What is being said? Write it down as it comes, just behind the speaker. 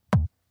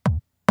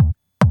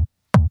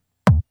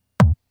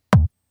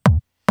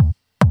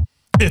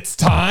It's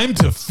time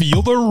to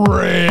feel the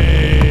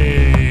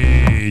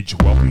rage.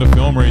 Welcome to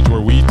Film Rage,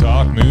 where we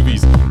talk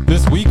movies.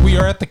 This week we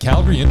are at the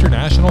Calgary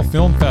International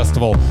Film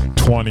Festival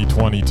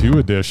 2022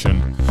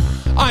 edition.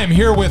 I am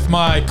here with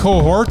my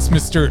cohorts,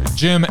 Mr.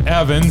 Jim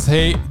Evans.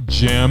 Hey,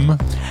 Jim.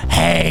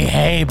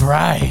 Hey,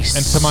 Bryce.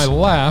 And to my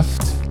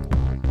left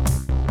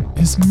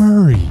is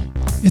Murray.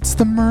 It's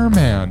the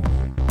Merman.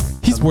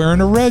 He's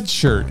wearing a red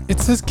shirt. It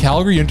says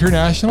Calgary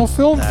International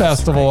Film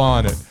Festival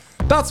on it.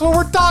 That's what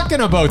we're talking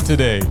about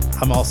today.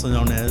 I'm also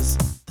known as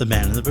the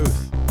man in the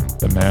booth.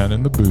 The man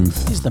in the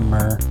booth. He's the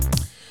Mur.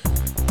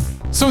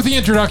 So with the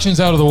introductions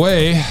out of the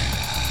way,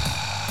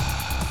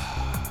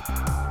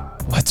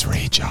 let's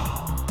rage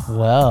on.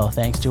 Well,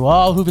 thanks to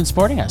all who've been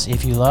supporting us.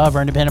 If you love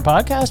our independent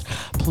podcast,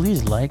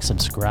 please like,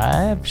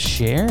 subscribe,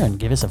 share, and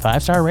give us a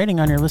 5-star rating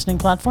on your listening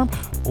platform.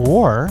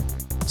 Or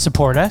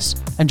support us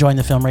and join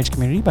the Film Rage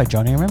community by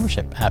joining our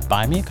membership at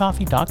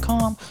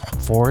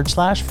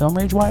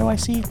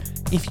buymeacoffee.com/FilmRageYYC.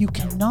 If you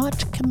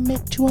cannot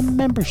commit to a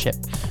membership,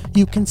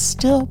 you can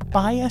still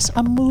buy us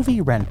a movie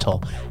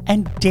rental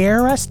and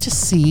dare us to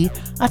see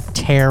a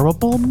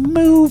terrible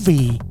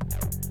movie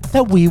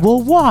that we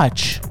will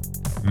watch.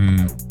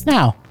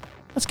 Now,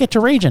 let's get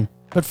to raging.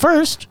 But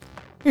first,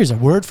 here's a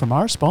word from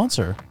our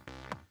sponsor.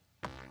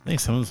 I think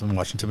someone's been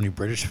watching too many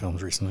British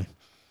films recently.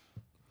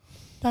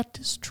 That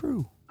is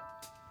true.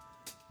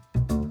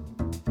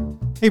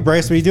 Hey,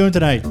 Bryce, what are you doing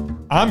tonight?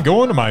 I'm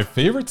going to my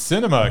favorite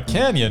cinema,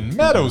 Canyon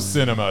Meadows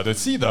Cinema, to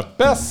see the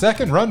best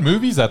second-run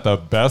movies at the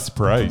best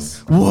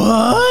price.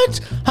 What?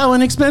 How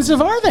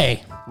inexpensive are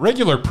they?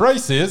 Regular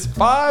price is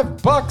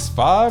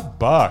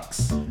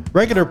 $5.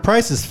 Regular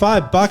price is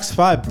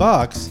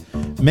 $5.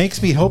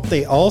 Makes me hope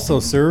they also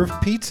serve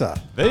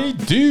pizza. They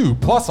do,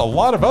 plus a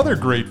lot of other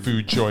great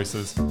food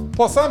choices.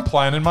 Plus, I'm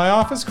planning my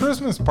office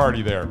Christmas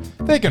party there.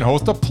 They can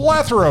host a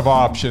plethora of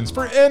options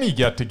for any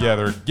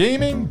get-together.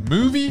 Gaming,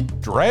 movie,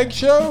 drag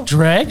show.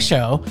 Drag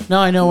show? Now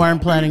I know where I'm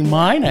planning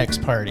my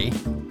next party.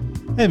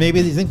 Hey, maybe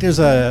you think there's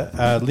a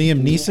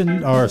Liam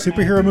Neeson or a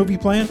superhero movie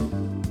planned?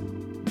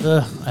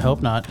 Ugh, I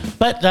hope not.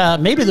 But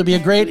maybe there'll be a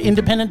great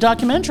independent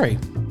documentary.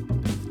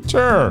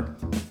 Sure.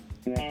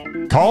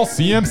 Call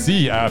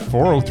CMC at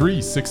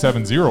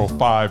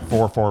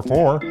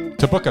 403-670-5444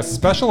 to book a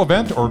special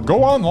event or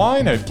go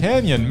online at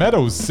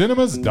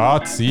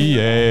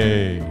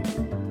canyonmeadowscinemas.ca.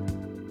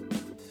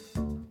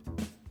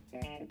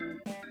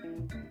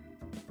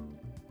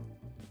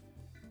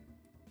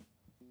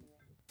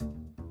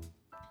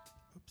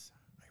 Oops.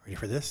 Are you ready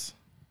for this?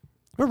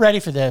 We're ready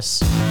for this.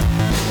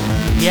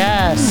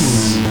 Yes.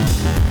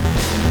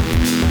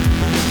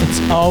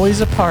 It's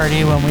always a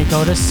party when we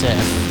go to SIF.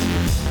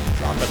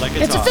 Drop it like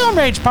It's a Film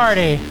Rage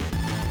party.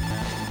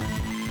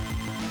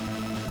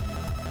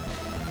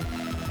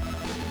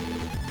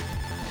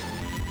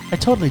 I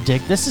totally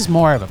dig. This is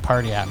more of a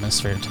party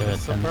atmosphere to it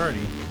It's a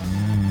party.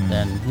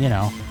 than,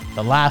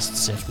 the last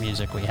SIF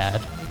music we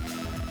had.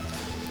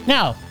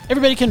 Now,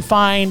 everybody can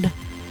find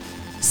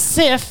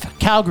SIF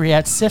Calgary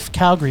at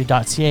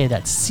siffcalgary.ca.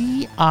 That's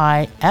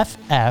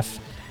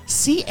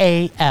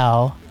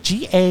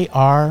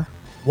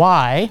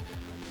CIFFCALGARY.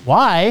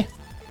 Why?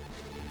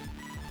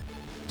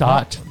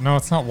 No,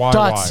 it's not why.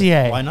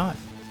 .ca. Why not?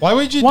 Why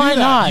would you Why do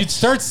that? not? You'd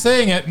start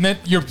saying it, and then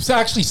you're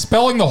actually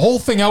spelling the whole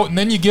thing out, and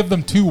then you give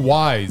them two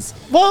Y's.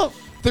 Well,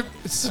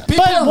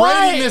 People are why-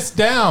 writing this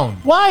down.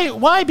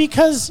 why?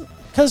 Because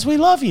we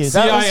love you.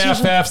 That was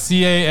usually-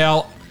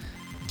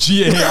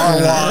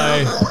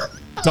 CIFFCALGARY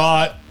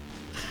dot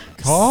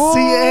com.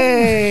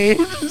 CA.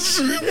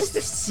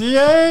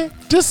 CA?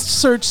 Just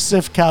search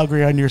SIF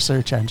Calgary on your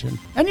search engine,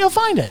 and you'll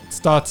find it. It's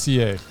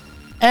 .ca.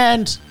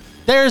 And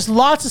there's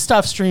lots of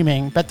stuff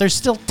streaming, but there's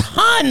still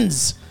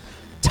tons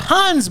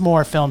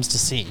more films to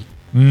see.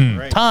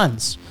 Right.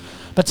 Tons.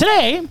 But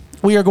today,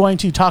 we are going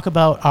to talk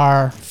about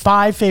our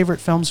 5 favorite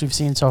films we've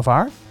seen so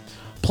far.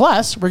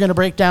 Plus, we're going to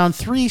break down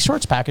 3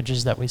 shorts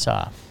packages that we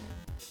saw.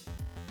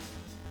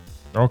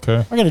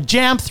 Okay. We're going to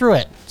jam through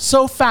it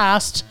so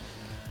fast,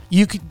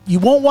 you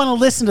won't want to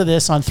listen to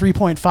this on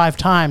 3.5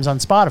 times on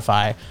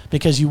Spotify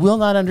because you will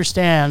not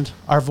understand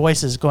our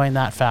voices going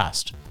that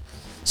fast.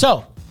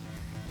 So,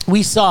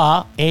 we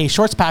saw a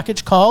shorts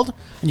package called,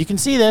 and you can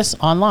see this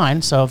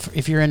online, so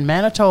if you're in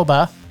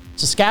Manitoba,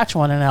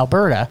 Saskatchewan, and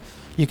Alberta,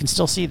 you can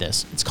still see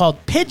this. It's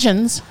called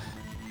Pigeons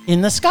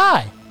in the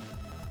Sky.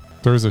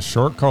 There's a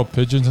short called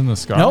Pigeons in the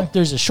Sky? Nope,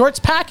 there's a shorts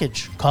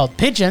package called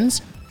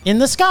Pigeons in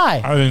the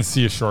Sky. I didn't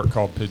see a short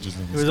called Pigeons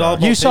in the It was Sky. all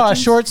about You saw a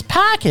pigeons? shorts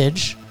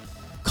package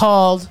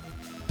called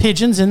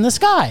Pigeons in the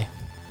Sky.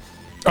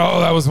 Oh,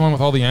 that was the one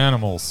with all the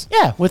animals.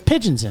 Yeah, with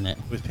pigeons in it.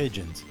 With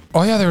pigeons.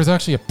 Oh, yeah, there was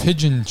actually a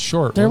pigeon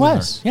short. There wasn't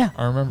was, yeah.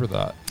 I remember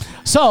that.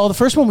 So the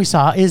first one we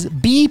saw is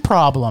Bee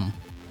Problem.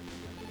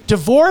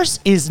 Divorce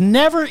is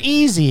never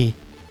easy,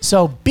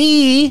 so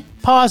be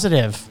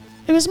positive.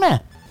 It was meh.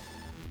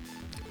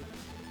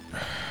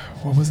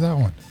 What was that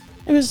one?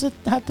 It was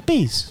had the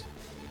bees.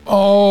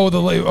 Oh,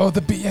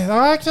 the bee. Yeah,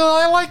 actually,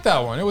 I like that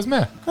one. It was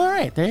meh. All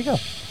right, there you go.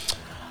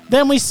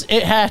 Then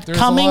it had There's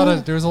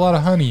coming. there's a lot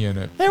of honey in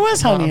it. There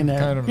was honey in I'm there.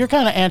 kind of- You're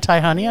kind of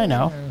anti-honey, I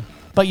know.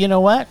 But you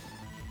know what?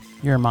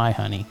 You're my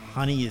honey.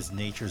 Honey is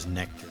nature's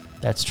nectar.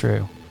 That's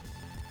true.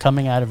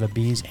 Coming out of a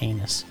bee's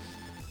anus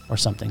or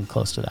something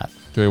close to that.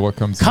 Okay, what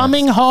comes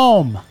Coming next?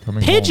 home.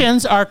 Coming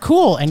Pigeons are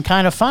cool and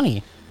kind of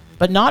funny,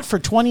 but not for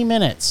 20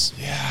 minutes.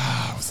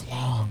 Yeah, it was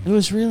long. It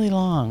was really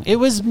long. It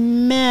was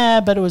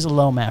meh, but it was a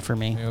low meh for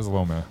me. It was a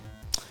little man.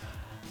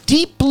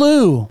 Deep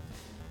Blue.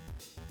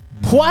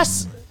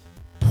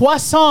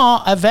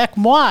 Poisson avec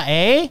moi,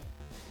 eh?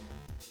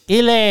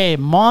 Il est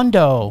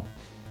mondo.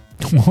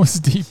 What was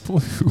Deep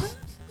Blue?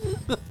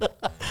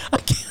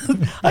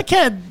 I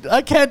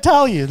can't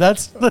tell you.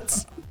 That's.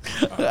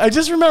 I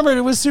just remembered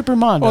it was Super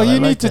Mondo. Well, I you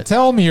need liked to it.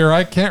 tell me or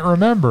I can't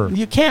remember.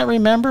 You can't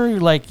remember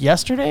like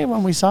yesterday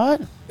when we saw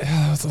it? Yeah,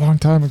 that was a long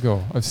time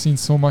ago. I've seen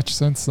so much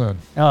since then.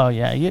 Oh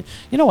yeah. You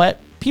know what?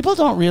 People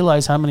don't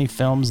realize how many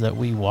films that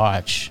we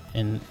watch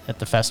at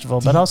the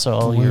festival, but also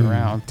all year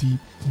round. Deep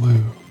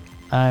Blue.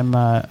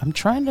 I'm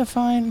trying to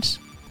find.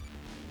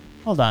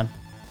 Hold on.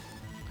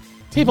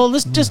 People,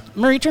 let's just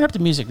Murray, turn up the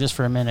music just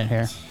for a minute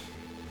here.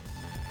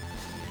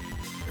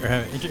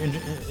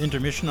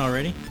 Intermission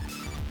already?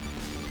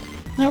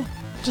 No,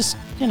 just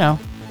I'm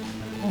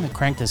gonna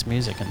crank this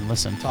music and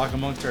listen. Talk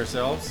amongst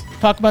ourselves.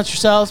 Talk about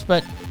yourselves,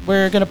 but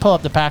we're gonna pull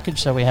up the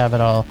package so we have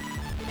it all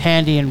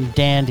handy and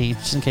dandy,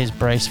 just in case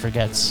Bryce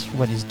forgets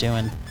what he's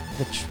doing,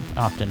 which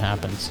often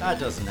happens. That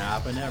doesn't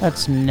happen ever.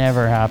 That's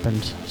never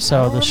happened.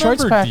 So the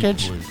shorts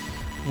package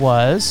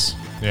was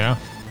Yeah.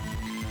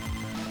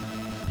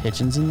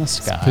 Pigeons in the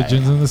Sky.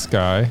 Pigeons in the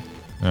Sky.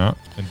 Yeah.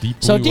 And Deep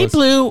Blue. So Deep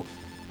Blue,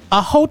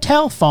 a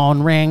hotel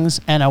phone rings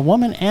and a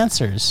woman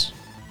answers.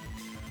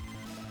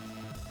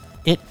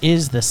 It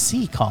is the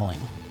sea calling.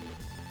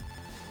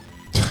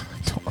 I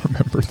don't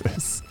remember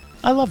this.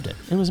 I loved it.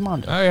 It was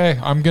Mondo. Okay,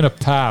 I'm going to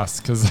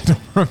pass because I don't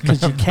remember.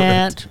 Because you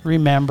can't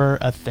remember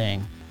a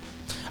thing.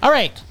 All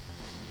right.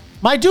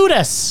 My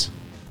Dudas.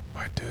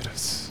 My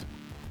Dudas.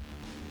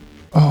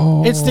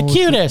 Oh. It's the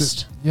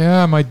cutest.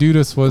 Yeah, my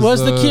Dudas was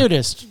the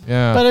cutest.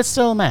 Yeah. But it's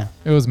still a man.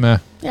 It was meh.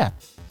 Yeah.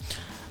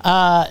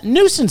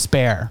 Nuisance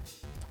bear.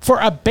 For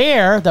a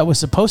bear that was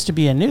supposed to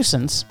be a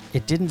nuisance,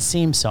 it didn't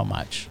seem so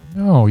much.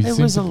 No, It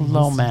was a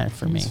low man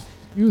for me.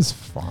 He was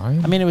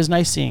fine. I mean, it was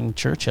nice seeing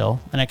Churchill,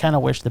 and I kind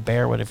of wish the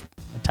bear would have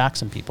attacked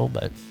some people,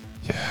 but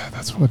yeah,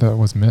 that's what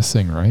was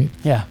missing, right?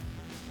 yeah.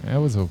 It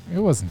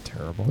wasn't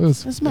terrible. It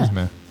was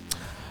meh.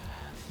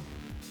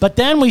 But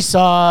then we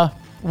saw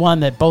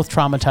one that both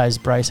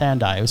traumatized Bryce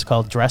and I. It was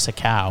called Dress a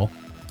Cow.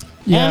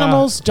 Yeah.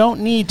 Animals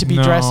don't need to be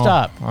No, dressed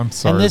up. I'm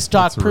sorry. And this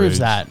doc It's a proves rage.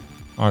 that.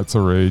 Oh, it's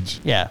a rage.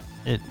 Yeah,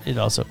 it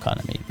also kind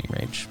of made me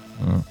rage.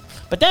 Oh.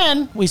 But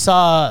then we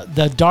saw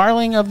the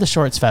darling of the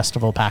Shorts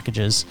Festival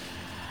packages,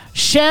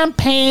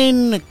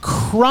 Champagne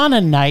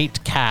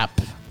Chrononite Cap.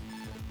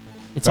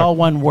 It's all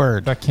one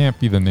word. That can't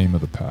be the name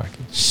of the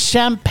package.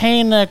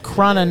 Champagne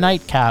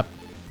Chrononite Cap.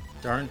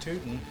 Darn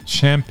tootin'.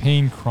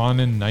 Champagne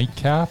Cronin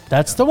Nightcap.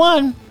 That's the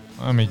one.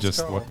 Let me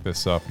just go. look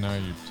this up. Now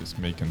you're just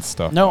making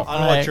stuff. No, up. I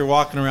don't know what you're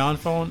walking around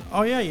phone.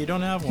 Oh yeah, you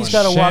don't have one. He's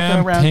got a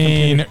walking around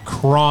Champagne computer.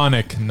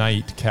 Chronic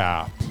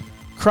Nightcap.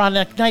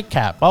 Chronic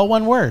Nightcap. All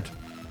one word.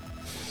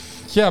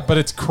 Yeah, but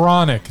it's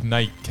Chronic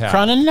Nightcap.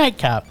 Cronin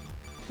Nightcap.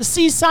 The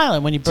C's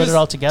silent when you put it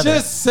all together.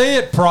 Just say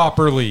it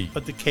properly.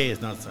 But the K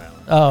is not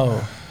silent.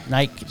 Oh,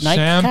 Nightcap.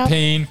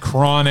 Champagne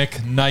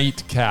Chronic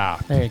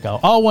Nightcap. There you go.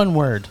 All one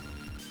word.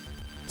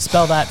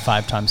 Spell that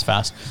 5 times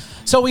fast.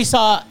 So we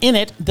saw in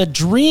it the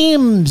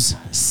Dreams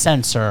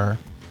Sensor,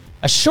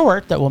 a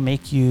short that will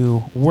make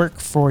you work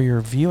for your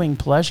viewing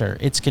pleasure.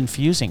 It's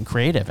confusing,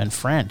 creative, and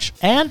French,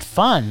 and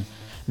fun.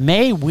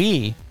 May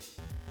we.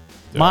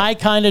 Yeah. My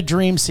kind of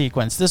dream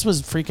sequence. This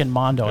was freaking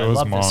Mondo. It I was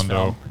love this Mondo.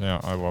 film.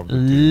 Yeah, I loved it.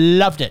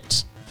 Loved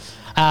it.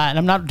 And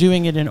I'm not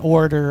doing it in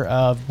order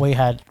of we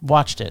had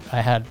watched it. I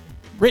had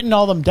written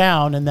all them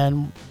down and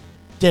then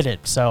did it.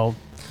 So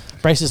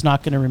Bryce is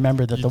not going to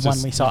remember that You the one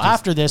just- we you saw just-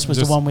 after this was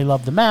just- the one we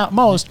loved the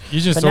most. You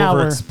just but now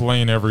we're-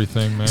 over-explain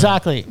everything, man.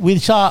 Exactly. We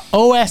saw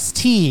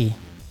OST.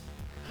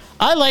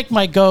 I like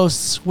my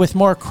ghosts with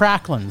more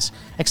cracklins,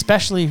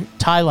 especially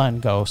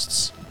Thailand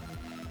ghosts.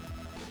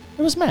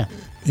 It was meh.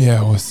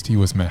 Yeah, OST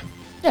was meh.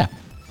 Yeah.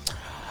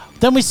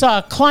 Then we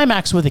saw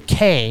Climax with a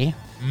K.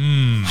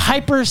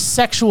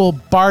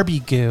 Hypersexual Barbie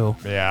goo.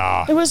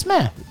 Yeah, It was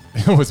meh.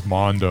 it was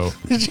Mondo.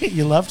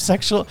 You loved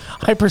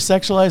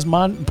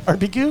hypersexualized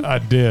Barbie goo? I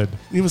did.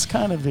 It was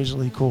kind of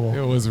visually cool.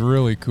 It was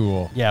really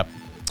cool. Yep.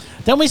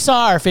 Then we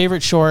saw our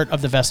favorite short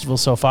of the festival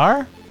so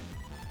far.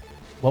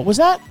 What was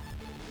that?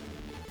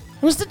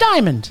 It was the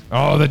diamond.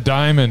 Oh, the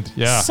diamond.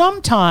 Yeah.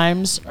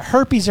 Sometimes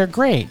herpes are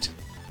great.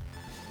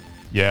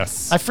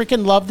 Yes. I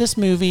freaking love this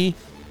movie.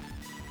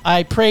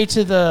 I pray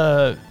to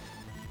the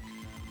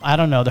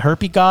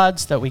herpy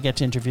gods that we get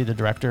to interview the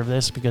director of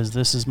this, because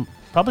this is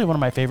probably one of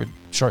my favorite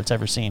shorts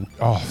ever seen.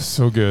 Oh,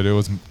 so good. It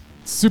was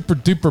super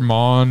duper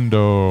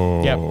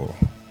Mondo.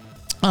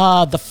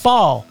 Yep. The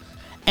Fall.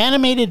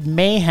 Animated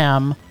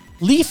mayhem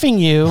leafing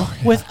you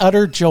with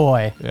utter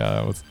joy.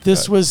 Yeah,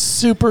 This was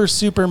super,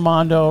 super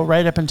Mondo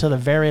right up until the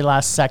very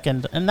last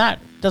second. And that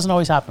doesn't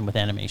always happen with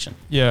animation.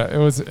 Yeah, it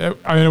was.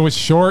 I mean, it was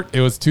short. It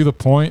was to the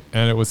point,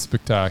 and it was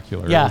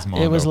spectacular. Yeah,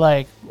 Mondo. it was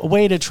like a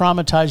way to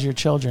traumatize your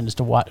children is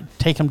to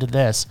take them to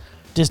this.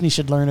 Disney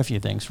should learn a few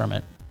things from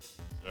it.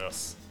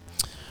 Yes.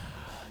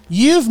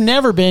 You've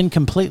never been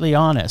completely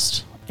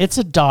honest. It's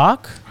a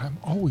doc. I'm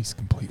always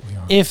completely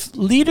honest. If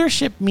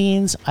leadership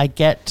means I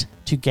get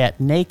to get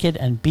naked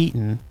and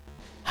beaten,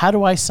 how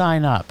do I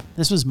sign up?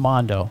 This was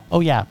Mondo. Oh,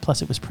 yeah.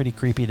 Plus, it was pretty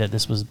creepy that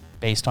this was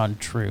based on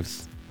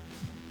truth.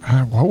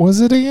 What was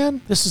it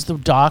again? This is the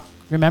doc.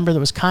 Remember, that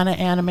was kind of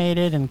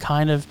animated and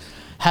kind of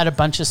had a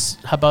bunch of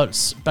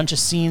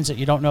scenes that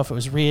you don't know if it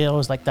was real. It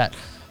was like that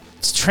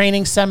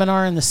training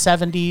seminar in the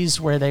 70s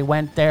where they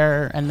went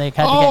there and they had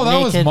to get naked. Oh,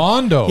 that was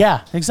Mondo.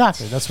 Yeah,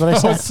 exactly. That's what I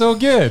That said. was so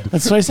good.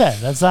 That's what I said.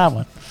 That's that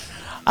one.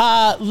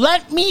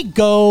 Let me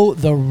go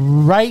the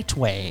right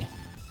way.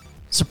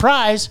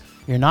 Surprise,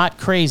 you're not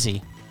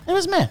crazy. It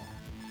was meh.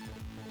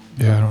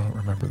 Yeah, I don't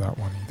remember that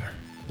one either.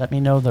 Let me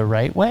know the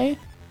right way.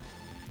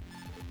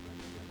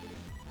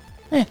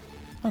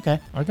 Okay.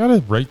 I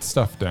gotta write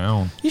stuff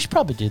down. You should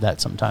probably do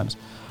that sometimes.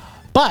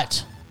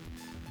 But,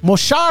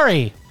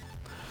 Moshari,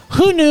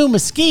 who knew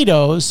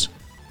mosquitoes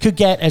could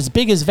get as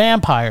big as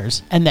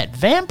vampires and that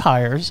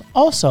vampires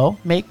also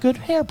make good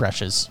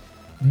hairbrushes?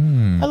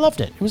 I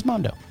loved it. It was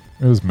Mondo.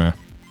 It was meh.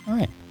 All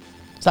right.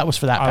 So that was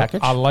for that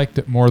package. I liked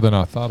it more than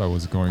I thought I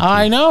was going to.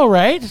 I know,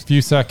 right? A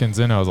few seconds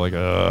in, I was like, The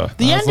I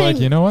was ending, like,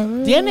 you know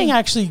what? The ending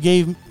actually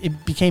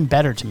became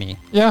better to me.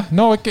 Yeah,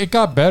 no, it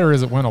got better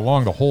as it went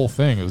along. The whole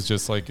thing, it was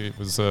just like it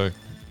was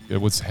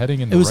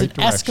heading in the right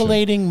direction. It was an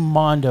escalating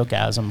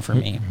Mondo-gasm for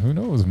me. Who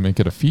knows? Make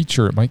it a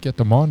feature. It might get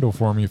to Mondo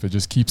for me if it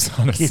just keeps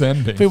on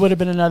ascending. If it would have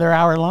been another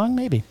hour long,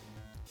 maybe.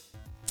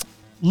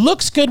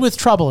 Looks Good with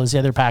Trouble is the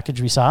other package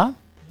we saw.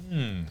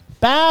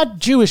 Bad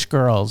Jewish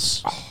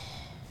Girls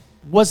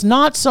was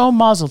not so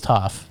mazel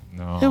tov.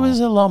 No. It was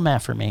a low meh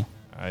for me.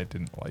 I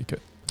didn't like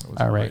it. It was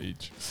All right.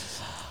 rage.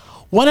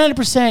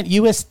 100%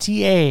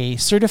 USDA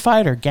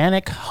certified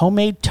organic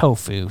homemade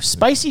tofu.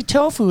 Spicy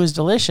tofu is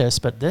delicious,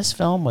 but this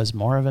film was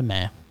more of a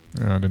meh.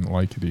 Yeah, I didn't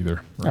like it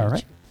either. All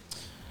right.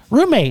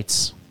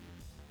 Roommates.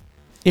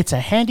 It's a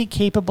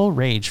handy-capable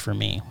rage for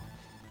me.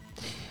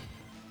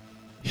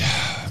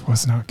 It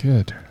was not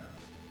good.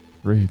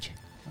 Rage.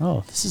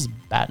 Oh, this is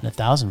batting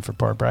 1,000 for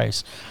poor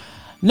Bryce.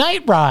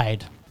 Night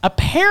Ride.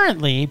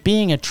 Apparently,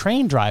 being a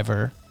train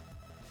driver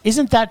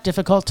isn't that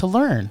difficult to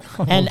learn.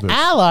 And this.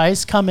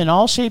 allies come in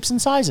all shapes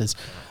and sizes.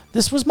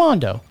 This was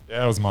Mondo.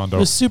 Yeah, it was Mondo. It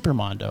was Super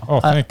Mondo. Oh,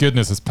 thank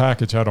goodness this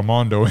package had a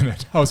Mondo in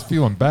it. I was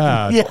feeling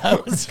bad. Yeah,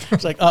 it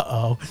was like,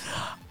 uh-oh.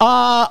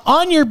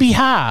 On your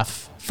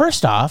behalf,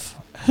 first off,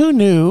 who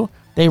knew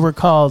they were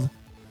called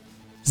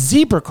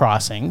zebra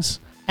crossings?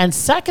 And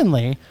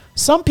secondly,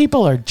 some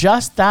people are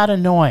just that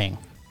annoying.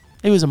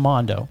 It was a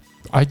Mondo.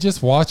 I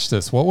just watched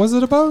this. What was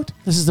it about?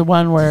 This is the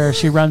one where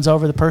she runs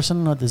over the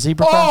person with the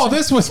zebra crossing. Oh,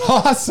 this was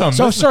awesome.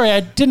 So This- sorry, I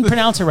didn't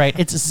pronounce it right.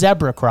 It's a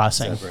zebra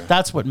crossing.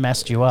 That's what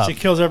messed you up. She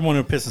kills everyone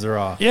who pisses her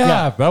off.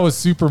 Yeah, that was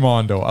Super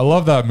Mondo. I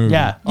love that movie.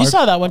 Yeah, you I-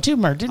 saw that one too,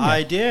 Murr, didn't you?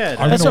 I did.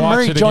 I'm That's gonna when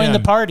watch Murray it joined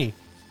again. the party.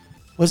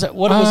 Was it?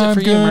 What was it for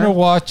you, I'm Murray? gonna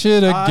watch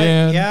it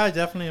again. Yeah,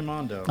 definitely a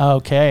Mondo.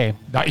 Okay.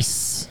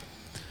 Nice.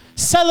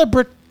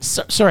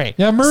 Sorry.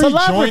 Yeah, Murray joined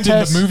and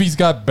Celebritas- the movies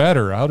got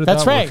better. How did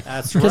That's that right. work?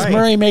 That's Because right.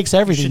 Murray makes You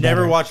everything should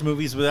never better. watch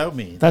movies without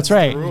me. That's the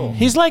right. rule.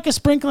 He's like a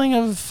sprinkling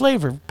of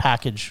flavor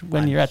package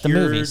when you're at the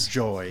Pure movies.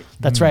 joy.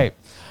 That's right.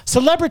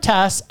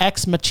 Celebritas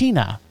Ex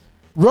Machina.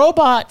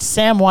 Robot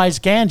Samwise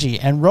Gamgee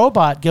and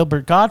Robot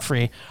Gilbert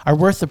Godfrey are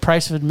worth the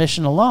price of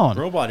admission alone.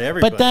 Robot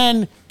everybody. But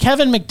then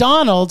Kevin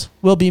McDonald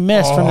will be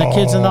missed from the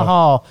Kids in the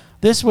Hall.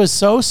 This was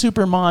so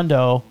Super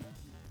Mondo.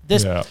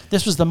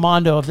 This was the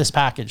Mondo of this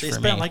package They for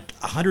spent me. like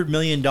 $100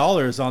 million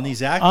on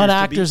these actors. On to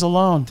actors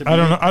alone. to I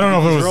don't know. I don't know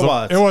if these it was.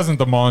 robots. It wasn't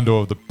the Mondo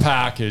of the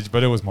package,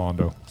 but it was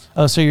Mondo.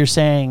 Oh, so you're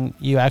saying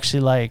you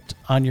actually liked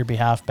On Your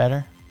Behalf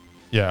better?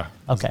 Yeah.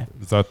 Okay.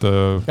 Is that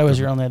the? That was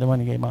your only other one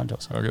you gave Mondo.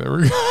 So. Okay, there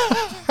we go.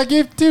 I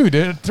gave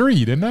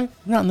three, didn't I?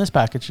 Not in this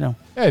package, no.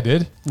 Yeah, I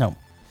did. No.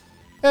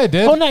 Yeah, I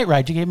did. Oh, Night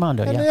Ride, you gave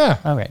Mondo, yeah. Yeah.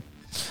 All right.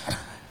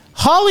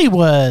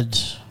 Hollywood.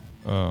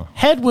 Oh,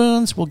 Head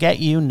wounds will get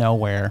you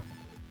nowhere.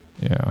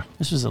 yeah.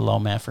 This was a low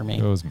man for me.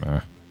 It was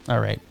meh. All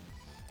right.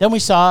 Then we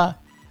saw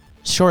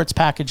shorts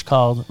package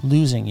called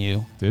Losing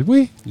You. Did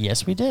we?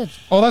 Yes, we did.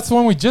 Oh, that's the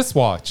one we just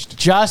watched.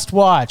 Just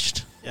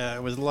watched. Yeah,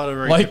 it was a lot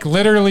of Like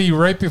literally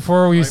right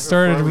before we Right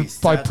started, before we I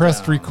sat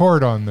pressed down.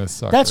 record on this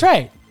sucker. That's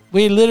right.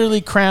 We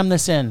literally crammed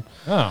this in.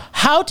 Oh.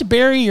 How to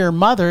Bury Your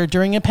Mother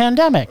During a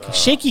Pandemic.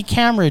 Shaky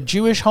camera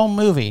Jewish home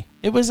movie.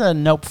 It was a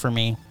nope for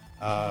me.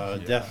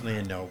 definitely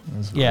a no. It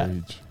was Yeah.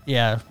 rage.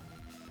 Yeah.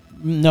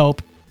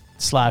 Nope.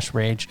 /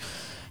 rage.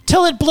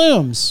 Till It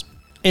Blooms.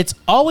 It's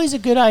always a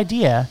good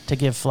idea to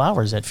give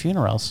flowers at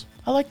funerals.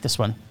 I like this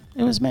one.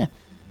 It was meh.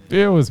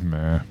 It was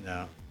meh.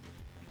 No,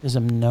 Is a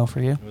no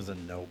for you? it was a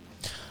nope.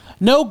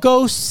 No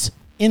ghosts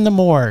in the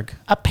morgue.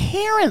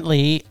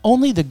 Apparently,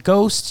 only the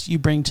ghosts you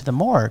bring to the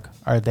morgue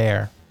are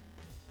there.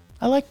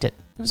 I liked it.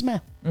 It was meh.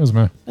 It was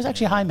meh. It was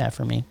actually a high meh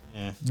for me.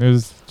 Yeah. It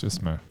was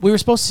just meh. We were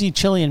supposed to see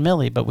Chili and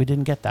Millie, but we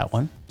didn't get that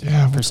one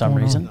Yeah, for what's some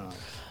going on? reason.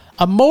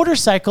 A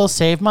motorcycle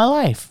saved my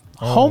life.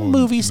 Home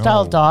movie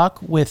style no. doc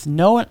with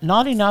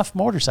not enough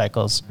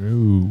motorcycles.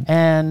 Ooh.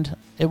 And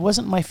it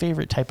wasn't my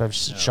favorite type of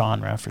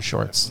genre for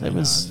shorts. It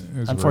was, It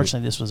was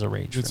unfortunately, this was a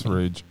rage It's for me.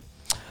 rage.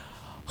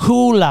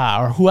 Huela,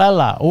 or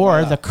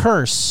Huela. The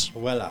Curse.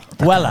 Voila.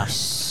 Huela.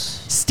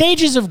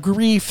 Stages of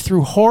grief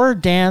through horror,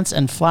 dance,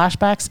 and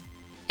flashbacks.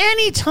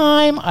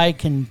 Anytime I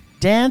can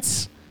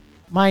dance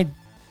my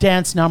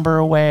dance number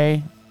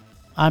away,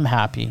 I'm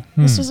happy.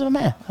 This is a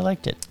meh. I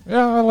liked it.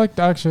 Yeah, I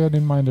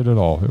didn't mind it at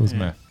all. It was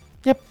meh.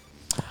 Yep.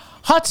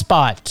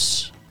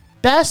 Hotspot.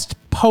 Best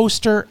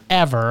poster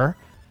ever.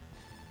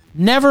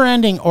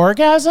 Never-ending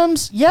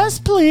orgasms? Yes,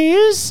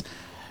 please.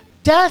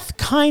 Death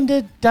kind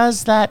of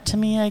does that to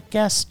me, I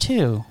guess,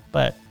 too.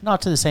 But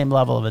not to the same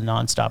level of a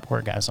nonstop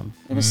orgasm.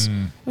 It was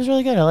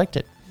really good. I liked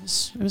it.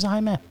 It was a high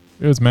meh.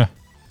 It was meh.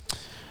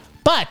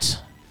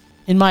 But,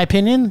 in my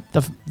opinion,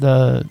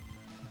 the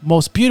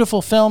most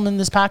beautiful film in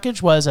this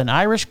package was An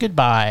Irish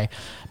Goodbye.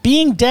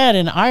 Being dead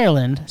in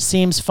Ireland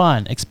seems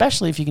fun,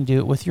 especially if you can do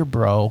it with your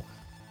bro.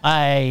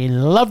 I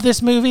love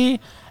this movie,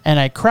 and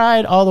I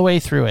cried all the way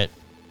through it.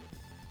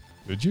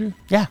 Did you?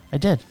 Yeah, I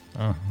did.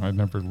 Oh, I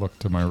never looked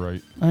to my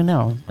right. I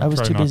know. I was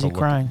try too not to busy look-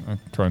 crying I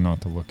try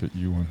not to look at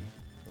you.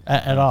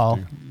 at all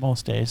to.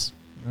 most days.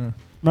 Yeah.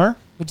 Mer,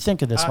 what'd you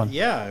think of this one?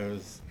 Yeah,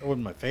 it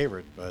wasn't my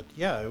favorite, but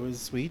yeah, it was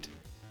sweet.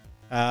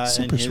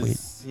 Super and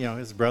his, You know,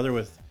 his brother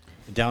with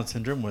Down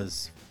syndrome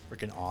was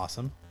freaking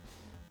awesome.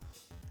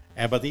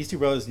 But these two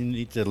brothers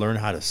need to learn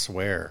how to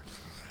swear.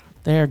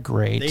 They're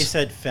great. They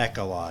said feck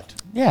a lot.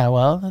 Yeah,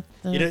 well,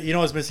 You know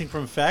what's missing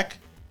from feck?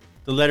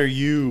 The letter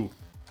U.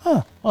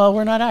 huh. Well,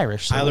 we're not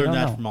Irish, so I we learned don't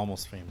that know. from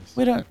Almost Famous.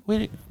 We're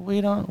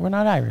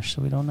not Irish,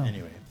 so we don't know.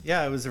 Anyway,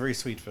 yeah, it was a very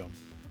sweet film.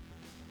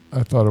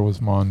 I thought it was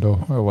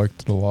Mondo. I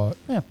liked it a lot.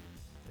 Yeah.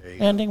 There you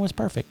go. Ending was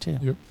perfect too.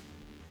 Yep.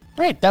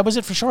 Great. That was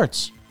it for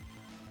shorts.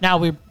 Now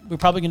we're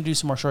probably going to do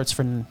some more shorts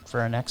for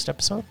our next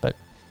episode, but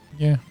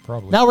Yeah,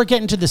 probably. now we're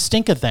getting to the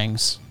stink of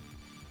things.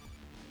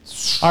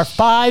 Our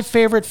 5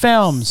 favorite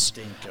films.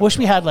 Stink of Wish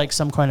we had like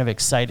some kind of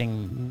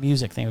exciting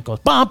music thing that goes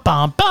bum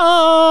bum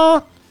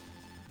bum.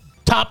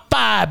 Top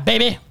 5,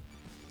 baby. Do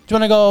you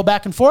want to go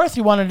back and forth?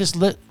 You want to just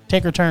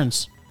take our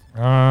turns?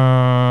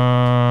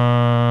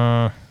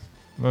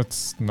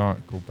 Let's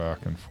not go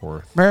back and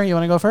forth. Murray, you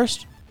want to go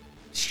first?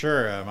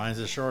 Sure, mine's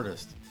the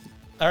shortest.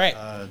 All right.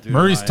 Due to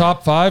Murray's my-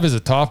 top 5 is a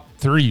top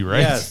 3, right?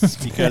 Yes,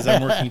 because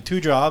I'm working 2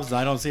 jobs and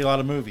I don't see a lot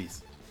of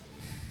movies.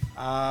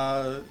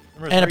 Number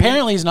And 3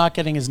 apparently he's not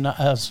getting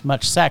as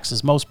much sex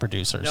as most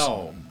producers.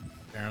 no,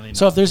 apparently not.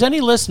 So if there's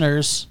any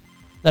listeners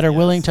that are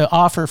willing to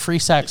offer free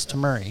sex to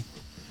Murray,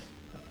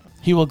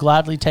 he will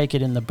gladly take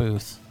it in the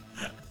booth.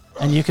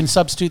 And you can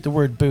substitute the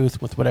word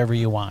booth with whatever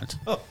you want.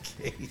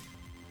 Okay.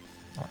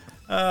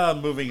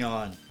 Moving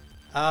on.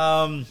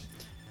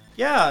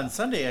 Yeah, on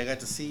Sunday I got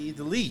to see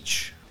The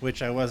Leech,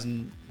 which I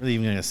wasn't really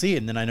even going to see.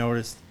 And then I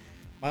noticed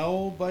my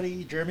old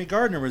buddy Jeremy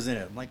Gardner was in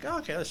it. I'm like,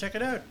 okay, let's check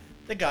it out.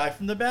 The guy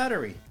from The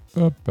Battery.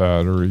 The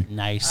Battery.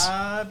 Nice.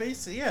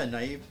 Basically, yeah,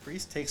 Naive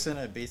Priest takes in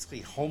a basically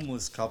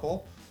homeless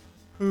couple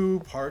who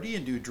party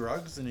and do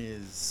drugs in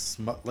his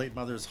late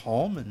mother's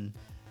home, and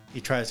he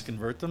tries to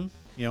convert them,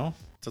 you know,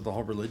 to the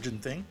whole religion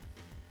thing.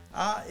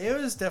 It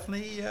was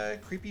definitely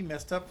creepy,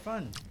 messed up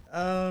fun.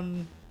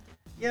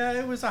 Yeah,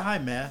 it was a high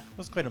meh. It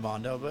was quite a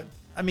mondo, but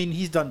I mean,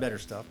 he's done better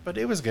stuff, but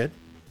it was good.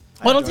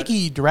 Well, I don't enjoyed think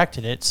he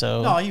directed it,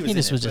 so No, he was in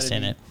just it, was but just I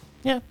in mean- it.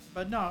 Yeah.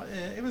 But no,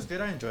 it was good.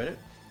 I enjoyed it.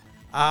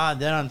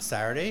 Then on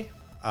Saturday,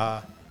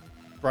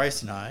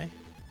 Bryce and I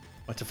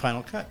went to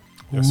Final Cut.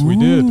 Yes, we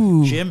did.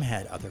 Ooh. Jim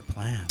had other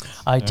plans.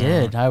 I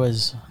did. I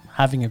was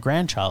having a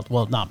grandchild.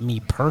 Well, not me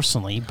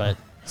personally, but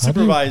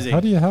Supervising. How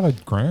do you have a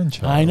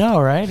grandchild? I know,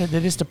 right? They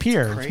just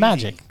appear. It's crazy.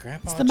 magic.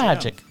 Grandpa It's the Jim.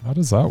 magic. How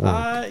does that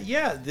work?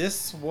 Yeah,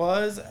 this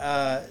was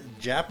a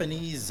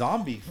Japanese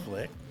zombie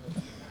flick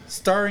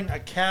starring a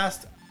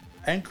cast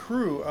and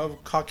crew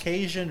of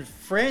Caucasian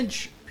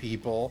French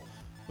people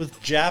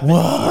with Japanese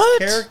What?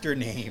 character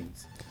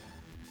names.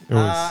 It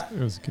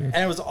was good.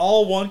 And it was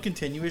all one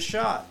continuous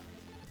shot.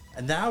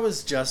 And that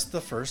was just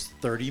the first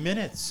 30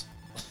 minutes.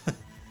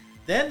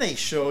 Then they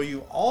show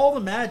you all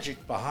the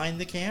magic behind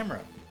the camera.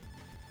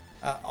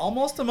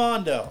 Almost a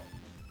mondo.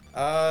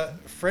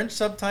 French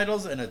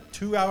subtitles and a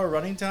 2-hour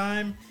running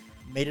time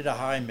made it a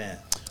high meh.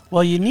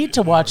 Well, you need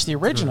to watch the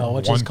original,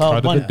 which is One called Cut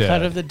of One the Dead.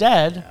 Cut of the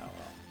Dead.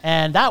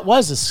 And that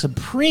was a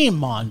supreme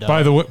mondo.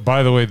 By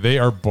the way, they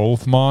are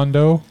both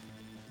Mondo.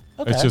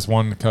 Okay. It's just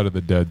One Cut of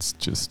the Dead's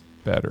just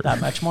better. that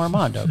much more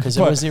mondo because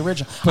it But- was the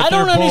original. but I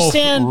don't they're both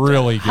understand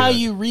really how good.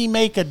 you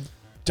remake a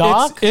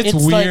doc. It's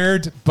like-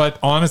 weird, but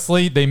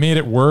honestly, they made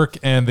it work,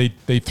 and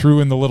they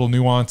threw in the little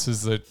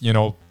nuances that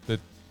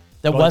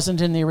that wasn't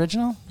in the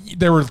original.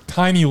 there were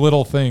tiny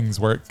little things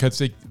where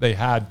because they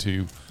had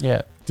to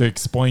Yeah.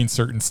 explain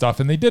certain stuff,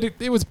 and they did it.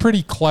 It was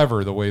pretty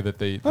clever the way that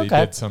they Okay.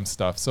 did some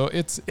stuff. So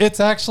it's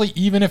actually,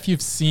 even if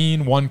you've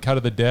seen One Cut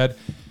of the Dead,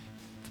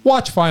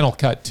 watch Final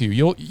Cut too.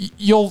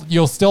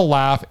 You'll still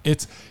laugh.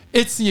 It's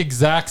the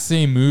exact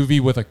same movie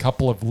with a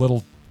couple of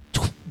little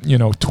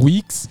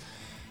tweaks.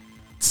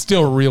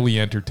 Still really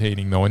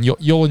entertaining though, and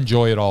you'll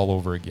enjoy it all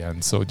over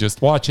again. So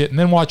just watch it, and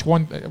then watch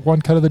one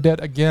Cut of the Dead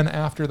again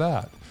after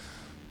that,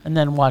 and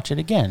then watch it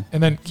again,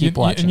 and then keep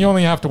watching. And you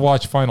only have to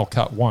watch Final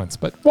Cut once,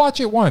 but watch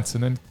it once,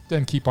 and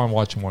then keep on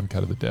watching One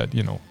Cut of the Dead.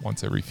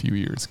 Once every few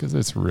years, because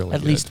it's really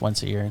at good. least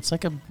once a year. It's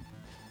like a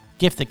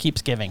gift that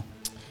keeps giving.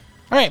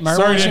 All right, Mur.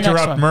 Sorry what's to your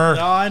next interrupt, one? Mur.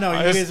 No, I know.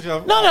 You guys go.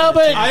 No,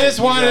 but- I just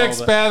wanted to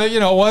expand it.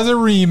 It was a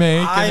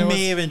remake. I and it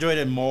may have enjoyed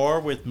it more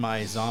with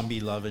my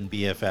zombie loving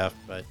BFF,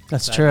 but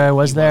That's that- true. I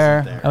was he there.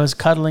 wasn't I was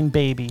cuddling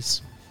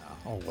babies.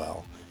 Oh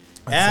well.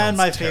 That And sounds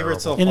my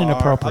favorite so In an far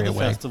appropriate of the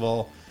way.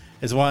 festival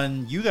is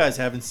one you guys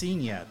haven't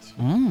seen yet.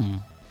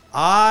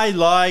 I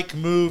like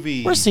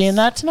movies. We're seeing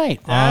that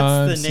tonight.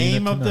 I've That's the seen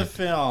name it of the tonight.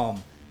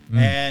 film.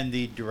 And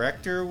the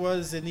director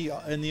was in the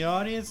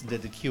audience and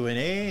did the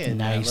Q&A,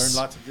 and I Nice. learned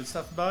lots of good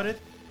stuff about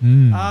it.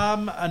 Hmm.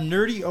 A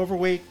nerdy,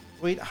 overweight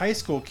high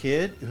school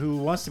kid who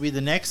wants to be the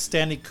next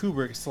Stanley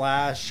Kubrick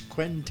 /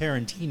 Quentin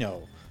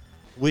Tarantino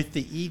with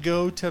the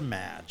ego to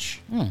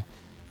match.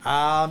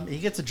 He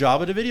gets a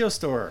job at a video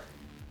store,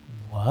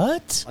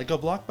 What? like a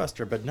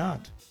Blockbuster, but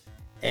not.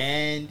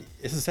 And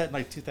this is set in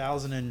like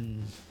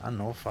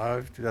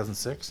 2005,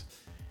 2006.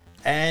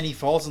 And he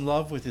falls in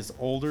love with his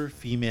older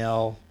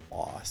female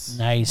boss.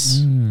 Nice.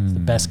 It's the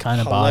best kind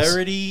of boss.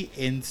 Hilarity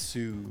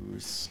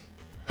ensues.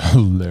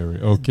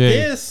 Hilarious. Okay.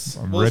 This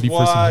I'm was ready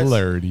for some what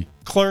hilarity.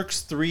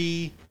 Clerks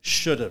 3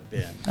 should have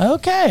been.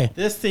 Okay.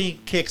 This thing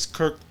kicks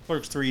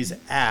Clerks 3's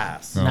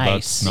ass. No,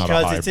 Nice. that's not a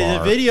Because high it's in a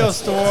bar. video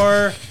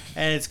store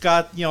and it's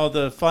got,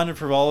 the fun and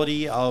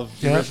frivolity of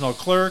the Yep. original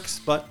Clerks,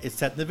 but it's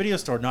set in the video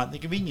store, not in the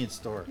convenience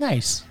store.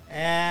 Nice.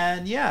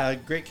 And yeah, a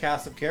great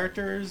cast of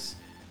characters.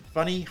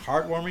 Funny,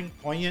 heartwarming,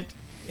 poignant.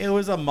 It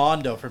was a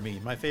mondo for me.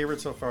 My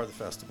favorite so far of the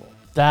festival.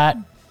 That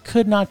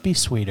could not be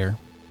sweeter.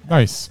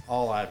 Nice.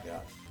 All I've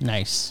got.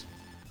 Nice.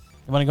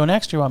 You want to go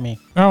next or you want me?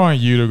 I want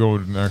you to go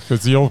next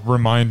because you'll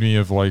remind me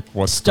of like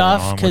what's Stuff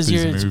going on because with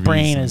these your movies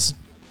brain and- is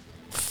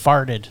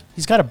farted.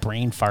 He's got a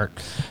brain fart.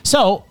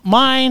 So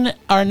mine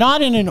are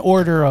not in an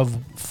order of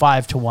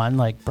 5 to 1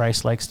 like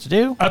Bryce likes to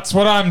do. That's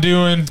what I'm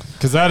doing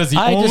because that is the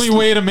I only just-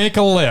 way to make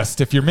a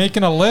list. If you're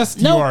making a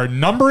list, Nope. you are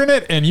numbering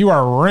it and you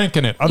are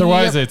ranking it.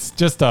 Otherwise, Yep. it's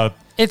just a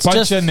It's bunch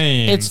just of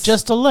names. It's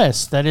just a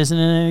list that isn't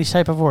in any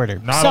type of order.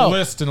 not So, a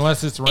list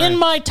unless it's ranked. in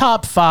my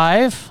top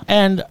 5,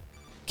 and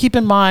keep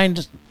in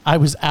mind I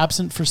was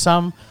absent for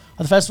some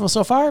of the festival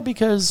so far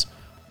because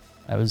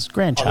I was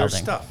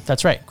grandchilding. stuff.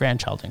 That's right,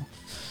 grandchilding.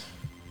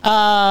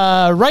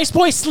 Rice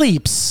Boy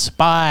Sleeps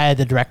by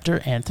the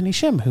director Anthony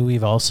Shim, who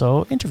we've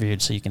also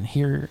interviewed, so you can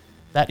hear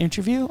that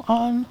interview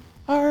on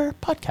our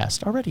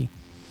podcast already.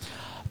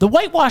 The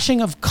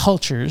whitewashing of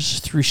cultures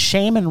through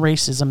shame and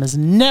racism is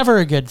never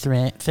a good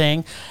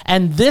thing,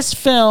 and this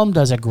film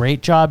does a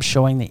great job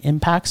showing the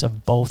impacts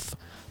of both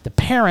the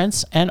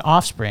parents and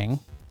offspring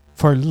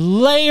for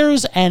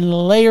layers and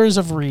layers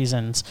of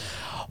reasons.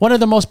 One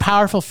of the most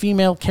powerful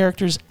female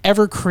characters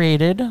ever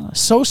created,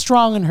 so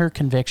strong in her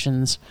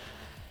convictions,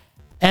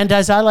 and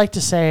as I like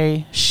to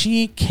say,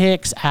 she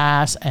kicks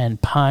ass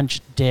and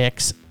punch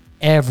dicks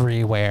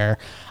everywhere.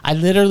 I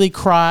literally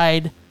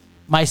cried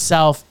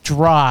myself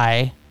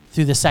dry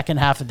through the second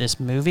half of this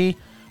movie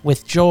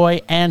with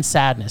joy and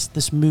sadness.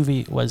 This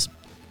movie was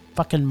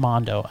fucking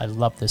mondo. I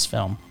love this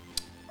film.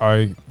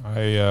 I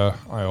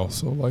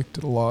also liked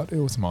it a lot. It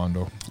was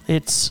Mondo.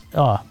 It's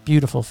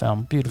beautiful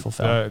film. Beautiful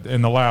film.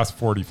 In the last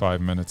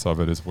 45 minutes of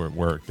it is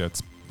where it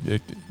gets.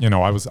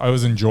 I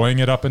was enjoying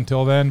it up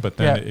until then, but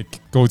then Yeah. it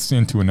goes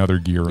into another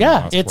gear. In the Yeah,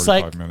 last it's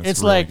 45 like minutes. it's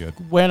really like good.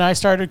 when I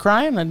started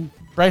crying and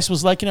Bryce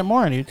was liking it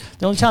more, and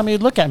the only time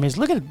he'd look at me is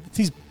look at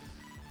he's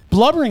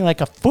blubbering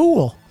like a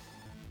fool.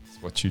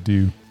 It's what you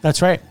do.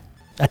 That's right.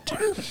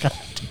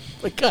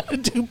 I gotta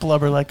do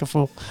blubber like a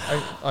fool.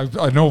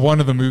 I know one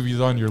of the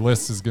movies on your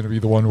list is going to be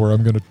the one where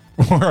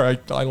where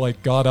I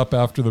like got up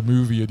after the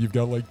movie and you've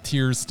got like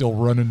tears still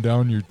running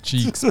down your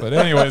cheeks. But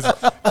anyways,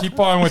 keep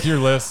on with your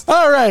list.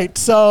 All right,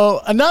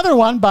 so another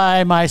one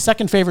by my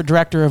second favorite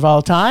director of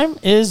all time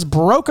is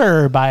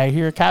Broker by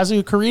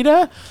Hirokazu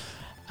Kurita.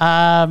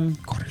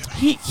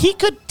 He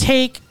could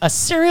take a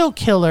serial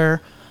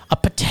killer, a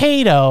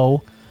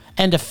potato,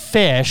 and a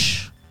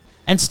fish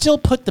and still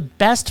put the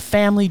best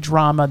family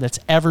drama that's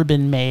ever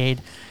been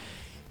made.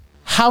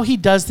 How he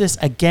does this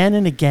again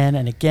and again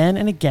and again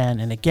and again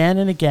and again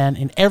and again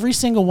in every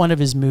single one of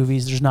his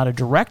movies. There's not a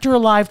director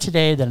alive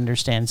today that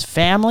understands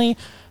family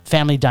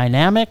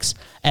dynamics,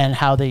 and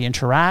how they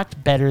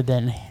interact better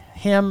than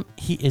him.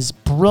 He is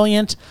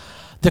brilliant.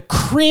 The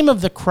cream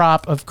of the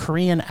crop of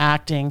Korean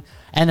acting,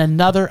 and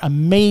another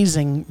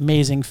amazing,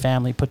 amazing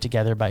family put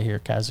together by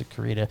Hirokazu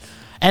Kurita.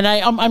 And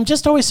I'm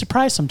just always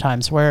surprised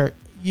sometimes where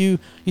you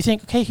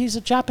think, okay, he's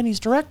a Japanese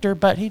director,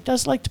 but he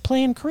does like to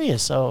play in Korea.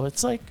 So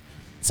it's like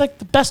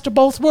the best of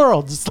both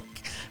worlds. It's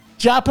like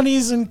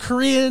Japanese and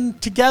Korean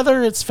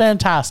together. It's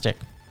fantastic.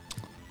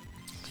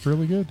 It's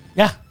really good.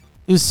 Yeah,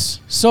 it was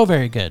so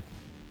very good.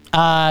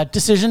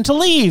 Decision to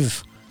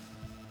Leave,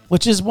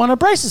 which is one of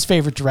Bryce's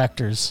favorite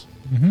directors.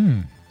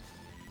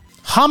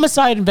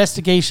 Homicide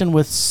investigation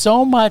with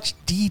so much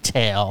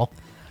detail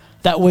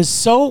that was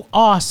so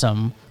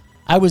awesome.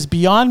 I was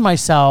beyond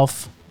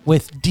myself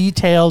with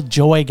detailed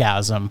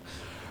joygasm.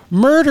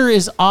 Murder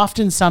is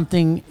often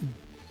something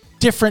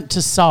different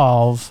to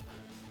solve,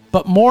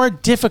 but more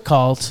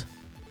difficult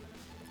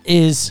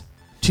is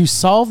to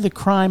solve the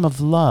crime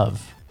of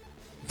love.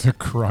 The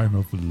crime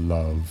of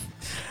love.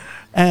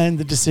 And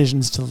the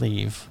decisions to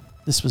leave.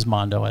 This was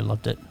Mondo. I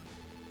loved it.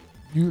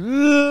 You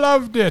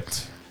loved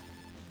it.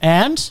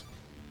 And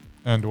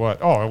what?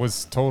 Oh, it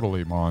was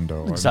totally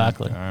Mondo.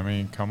 Exactly. I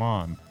mean, come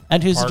on.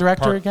 And who's the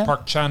director again?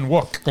 Park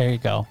Chan-wook. There you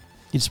go.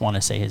 You just want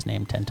to say his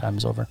name 10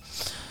 times over.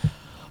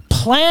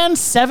 Plan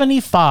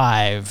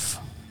 75.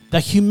 The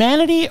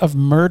humanity of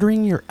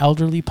murdering your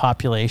elderly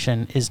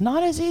population is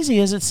not as easy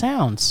as it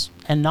sounds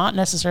and not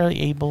necessarily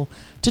able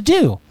to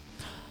do.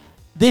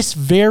 This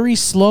very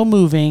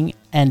slow-moving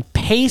and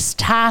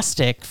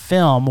pace-tastic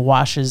film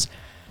washes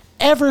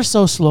ever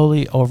so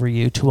slowly over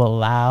you to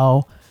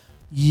allow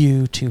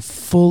you to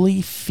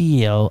fully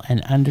feel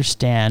and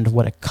understand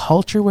what a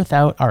culture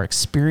without our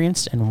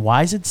experienced and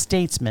wised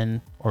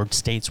statesmen or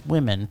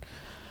stateswomen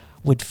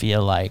would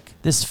feel like.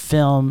 This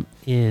film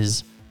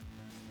is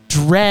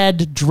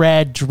dread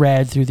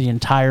through the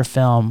entire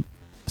film.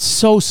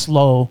 So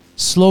slow,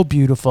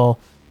 beautiful,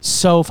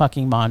 so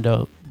fucking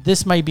Mondo.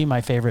 This might be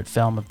my favorite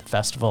film of the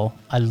festival.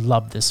 I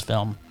love this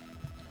film.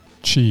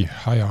 Chi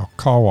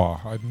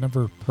Hayakawa. I'd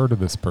never heard of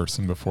this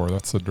person before.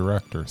 That's the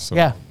director. So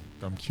Yeah.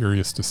 I'm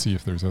curious to see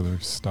if there's other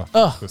stuff.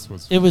 Oh, This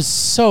was it was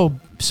so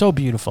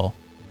beautiful.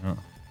 yeah,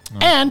 no,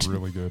 And-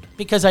 really good.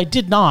 Because I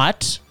did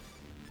not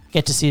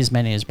get to see as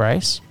many as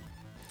Bryce.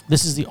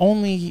 This is the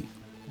only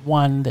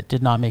one that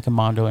did not make a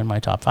Mondo in my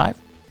top 5.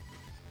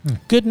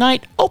 Good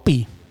night,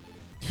 Opie.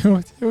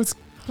 It was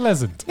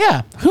pleasant.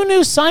 Yeah. Who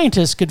knew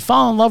scientists could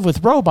fall in love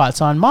with robots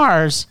on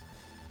Mars?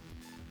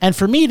 And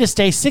for me to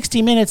stay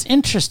 60 minutes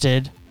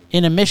interested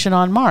in a mission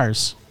on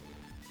Mars.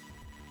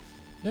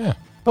 Yeah.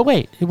 But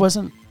wait, it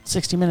wasn't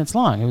 60 minutes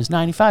long. It was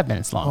 95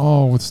 minutes long.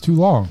 Oh, it's too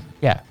long.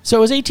 Yeah. So it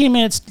was 18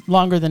 minutes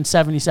longer than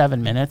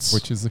 77 minutes.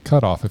 Which is the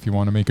cutoff if you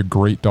want to make a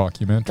great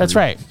documentary. That's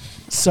right.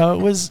 So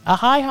it was a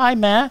high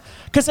man,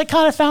 because I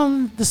kind of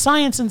found the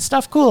science and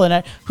stuff cool,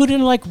 and who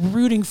didn't like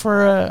rooting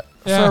for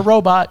a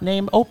robot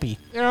named Opie?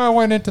 You know, I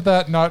went into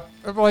that not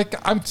like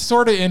I'm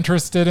sort of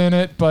interested in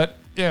it, but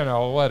you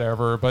know,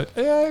 whatever. But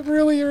yeah, I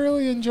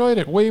really enjoyed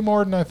it way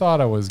more than I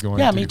thought I was going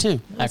to. Yeah, me too.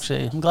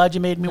 Actually, I'm glad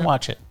you made me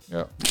watch it.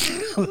 Yeah.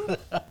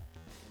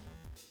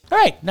 All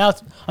right, now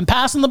I'm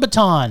passing the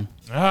baton.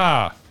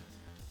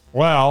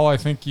 Well, I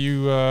think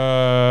you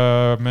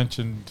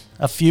mentioned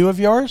A few of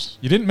yours?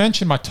 you didn't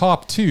mention my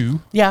top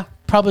 2. Yeah,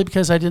 probably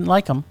because I didn't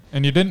like them.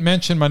 And you didn't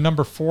mention my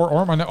number 4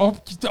 or my...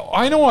 Oh,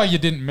 I know why you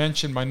didn't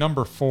mention my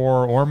number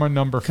 4 or my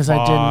number 5. Because I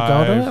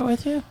didn't go to it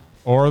with you?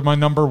 Or my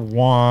number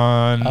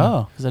 1.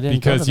 Oh, because I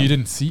didn't go Because to you them.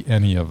 didn't see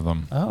any of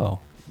them. Oh,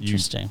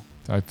 interesting.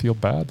 I feel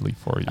badly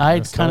for you. I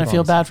missed kind out of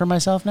feel on bad for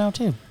myself now,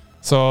 too.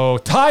 So,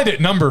 tied at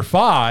number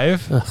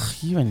 5. Ugh,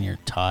 you and your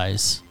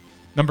ties.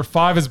 Number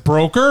 5 is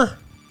Broker.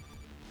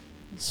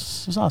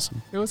 This was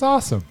awesome. It was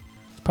awesome.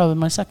 It's probably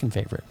my second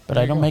favorite, but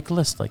There I you don't go. make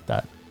lists like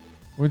that.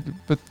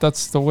 But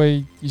that's the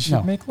way you should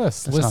No, make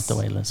lists. That's not the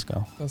way lists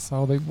go. That's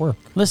how they work.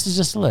 List is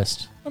just a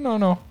list. Oh,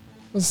 no.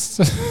 It's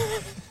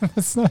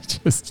not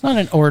just... It's not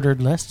an ordered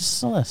list. It's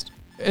just a list.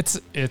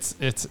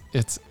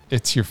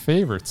 It's your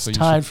favorite. So you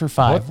Tied should for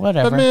 5. put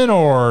Whatever. them in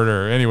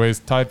order. Anyways,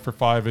 tied for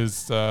 5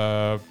 is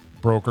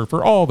Broker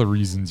for all the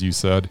reasons you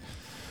said.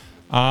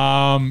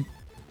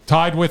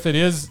 Tied with it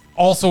is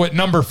also at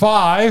number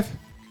 5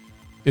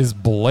 is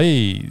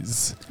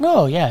Blaze.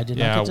 Oh, yeah. I did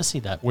not get to see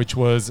that. Which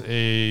was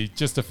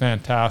just a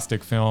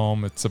fantastic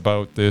film. It's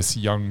about this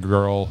young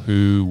girl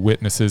who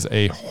witnesses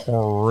a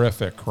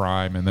horrific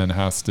crime and then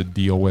has to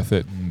deal with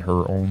it in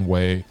her own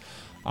way.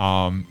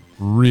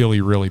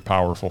 Really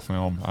powerful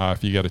film.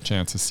 If you get a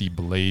chance to see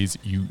Blaze,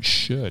 you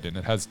should. And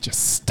it has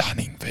just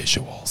stunning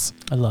visuals.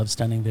 I love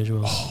stunning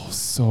visuals. Oh,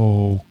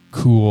 so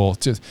cool.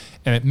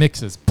 And it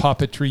mixes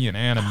puppetry and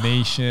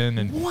animation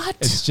and What?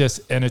 it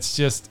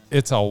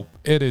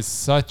is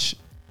such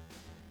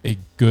a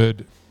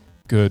good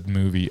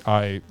movie.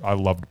 I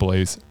loved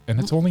Blaze, and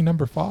it's only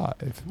number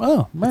 5.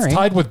 Oh, Murray. It's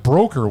tied with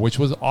Broker, which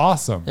was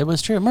awesome. It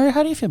was true. Murray,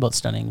 how do you feel about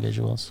stunning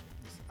visuals?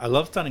 I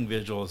love stunning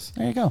visuals,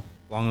 There you go.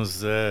 as long as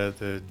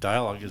the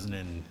dialogue isn't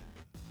in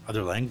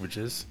other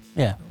languages.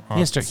 Yeah. He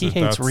hates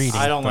That's- reading.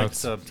 I don't like That's-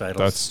 subtitles.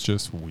 That's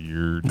just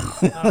weird.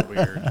 not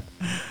weird.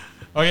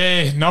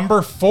 Okay,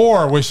 number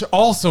 4, which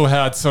also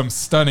had some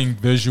stunning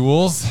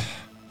visuals.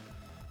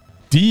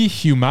 De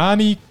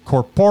Humani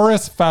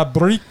Corporis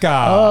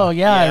Fabrica. Oh,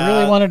 yeah. I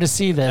really Yeah. wanted to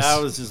see this.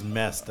 That was just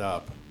messed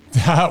up.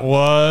 That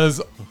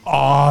was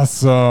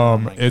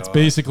awesome. my It's God.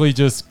 basically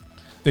just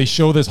they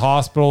show this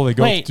hospital. They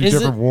go Wait, to is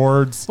different it-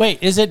 wards. Wait,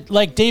 is it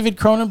like David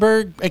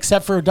Cronenberg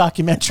except for a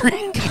documentary?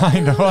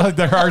 Kind of.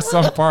 There are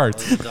some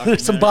parts.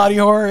 There's some body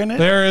horror in it.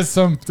 There is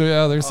some.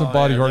 Yeah, there's some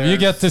body yeah, horror. You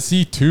get there's- to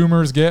see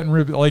tumors getting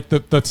like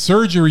the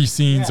surgery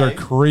scenes are If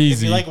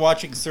crazy. you like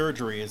watching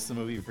surgery, it's the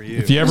movie for you.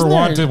 If you ever Isn't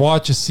want there- to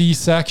watch a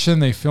C-section,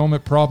 they film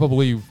it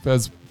probably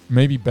as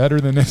maybe better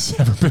than it's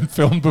ever been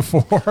filmed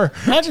before.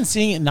 Imagine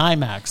seeing it in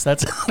IMAX.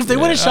 That's if they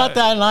would have shot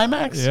that in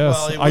IMAX. Yes,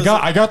 Well, it I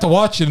was- got to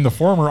watch it in the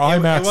former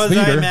IMAX it was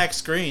theater. IMAX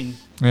screen.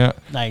 Yeah,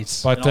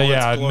 Nice. but In all its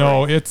yeah, glory.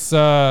 no, it's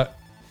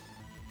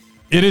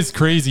it is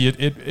crazy.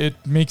 It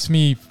makes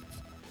me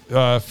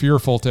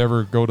fearful to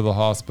ever go to the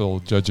hospital,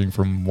 judging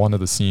from one of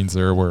the scenes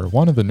there where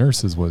one of the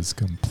nurses was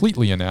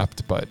completely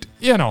inept. But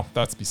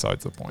that's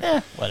besides the point.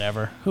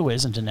 Whatever. Who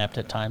isn't inept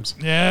at times?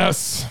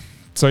 Yes.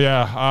 So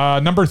yeah,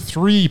 number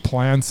 3,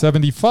 Plan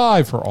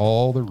 75 for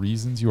all the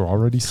reasons you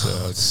already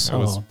said. So it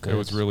was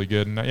good. really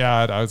good. And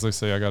yeah, as I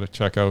say, I got to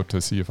check out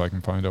to see if I can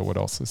find out what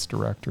else this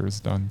director has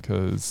done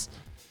because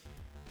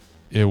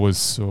it was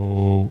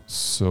so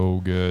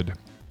good.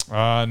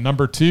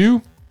 Number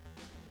 2,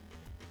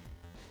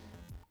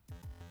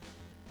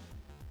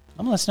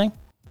 I'm listening.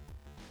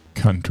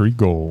 Country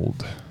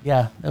Gold.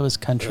 Yeah, it was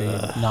country,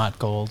 not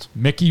gold.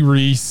 Mickey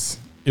Reese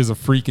is a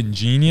freaking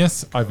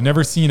genius. I've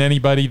never seen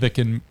anybody that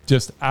can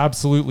just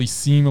absolutely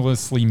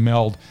seamlessly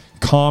meld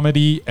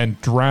comedy and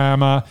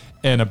drama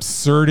and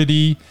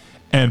absurdity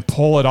and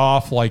pull it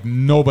off like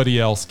nobody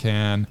else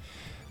can.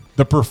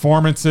 The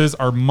performances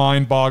are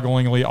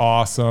mind-bogglingly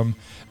awesome.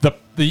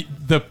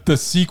 The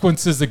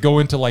sequences that go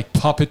into like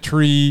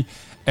puppetry,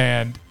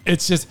 and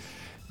it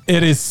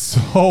is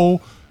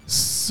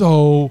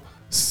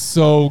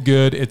so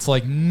good. It's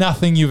like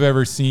nothing you've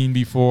ever seen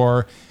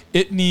before.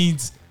 It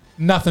needs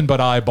nothing but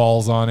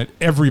eyeballs on it.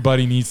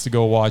 Everybody needs to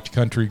go watch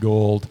Country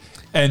Gold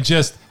and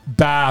just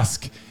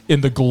bask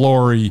in the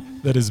glory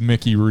that is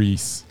Mickey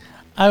Reese.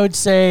 I would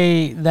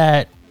say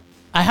that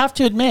I have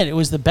to admit it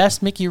was the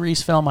best Mickey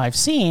Reese film I've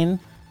seen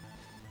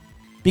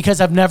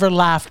because I've never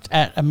laughed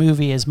at a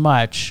movie as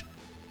much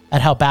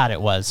at how bad it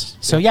was.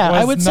 So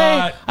yeah, was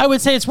I would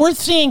say it's worth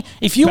seeing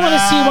if you want to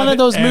see one of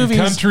those Bad and movies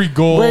Country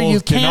Gold where you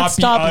cannot can't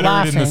be stop uttered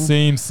laughing in the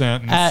same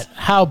sentence. at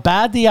how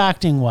bad the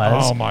acting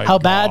was, Oh my how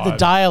bad the God.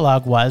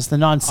 dialogue was, the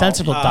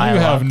nonsensical Oh, you dialogue.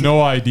 You have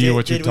no idea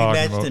what you're Did we talking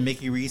mention about. that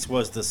Mickey Reese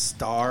was the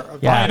star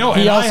of Yeah. I know,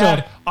 He and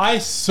also- I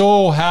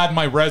so had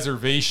my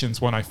reservations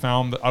when I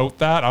found out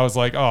that I was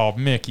like, "Oh,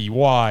 Mickey,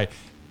 why?"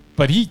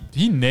 But he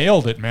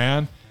nailed it,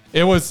 man.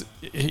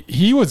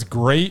 He was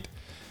great.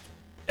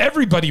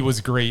 Everybody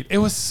was great. It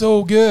was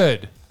so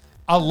good.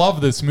 I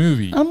love this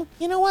movie.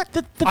 You know what?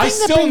 The thing I that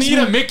still brings need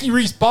me- a Mickey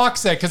Reese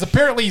box set because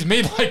apparently he's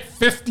made like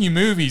 50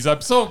 movies.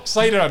 I'm so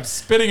excited. I'm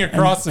spinning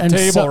across the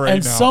table so, right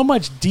and now. so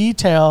much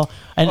detail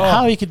and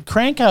how he could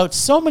crank out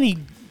so many.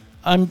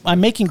 I'm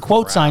making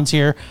quote signs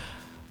here.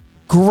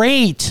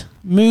 Great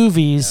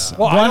movies.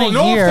 Well, one I don't a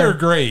know year. if they're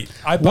great.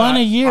 One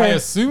a year. I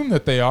assume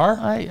that they are.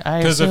 I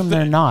 'Cause if assume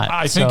they're not.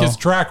 I think so- his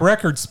track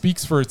record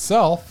speaks for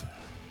itself.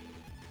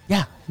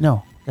 Yeah,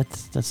 no,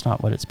 that's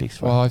not what it speaks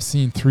for. Well, I've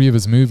seen 3 of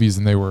his movies,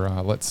 and they were.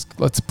 Let's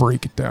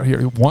break it down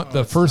here.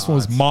 The first one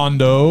was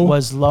Mondo,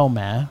 was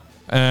Loma,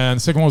 and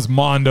the second one was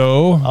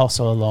Mondo,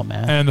 also a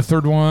Loma, and the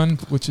third one,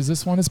 which is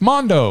this one, is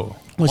Mondo.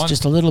 was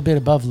just a little bit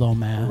above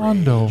Loma.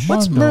 Mondo.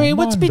 What's Mondo, Murray?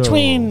 What's Mondo.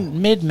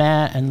 between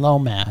Mid-Ma and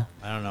Loma?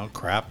 I don't know,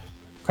 crap.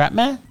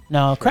 Crapma?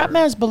 No,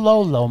 Crapma's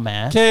below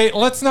Loma. Okay,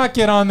 let's not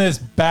get on this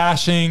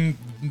bashing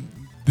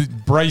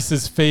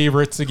Bryce's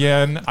favorites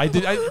again.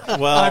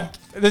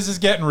 This is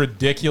getting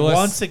ridiculous.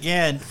 Once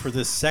again, for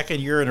the second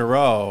year in a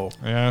row,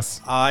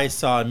 Yes. I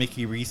saw a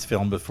Mickey Reese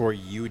film before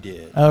you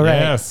did. Oh, right.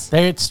 Yes.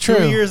 There, it's true.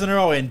 2 years in a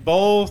row, and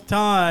both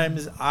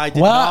times I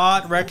did Well,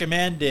 not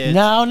recommend it.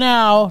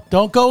 Now,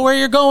 don't go where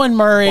you're going,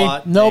 Murray.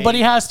 But Nobody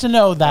they- has to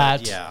know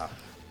that. Yeah. I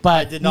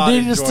But did not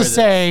needless enjoy to this.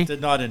 say, Did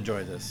not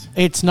enjoy this.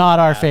 it's not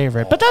our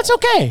favorite. But that's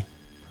okay.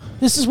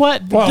 This is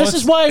what. Well, this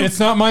is why it's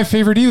not my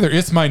favorite either.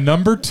 It's my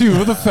number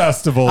 2 of the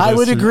festival. I this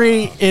would year.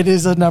 agree. It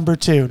is a number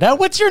 2. Now,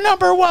 what's your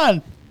number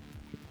 1?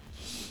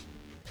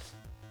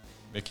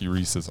 Mickey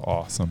Reese is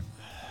awesome.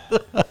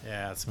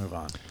 Yeah, let's move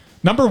on.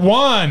 Number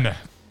 1,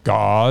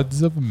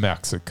 Gods of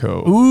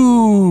Mexico.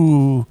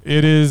 Ooh,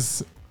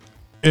 It's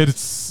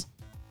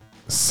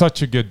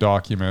such a good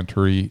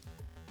documentary.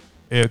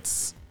 You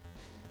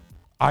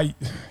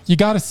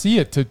got to see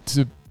it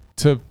you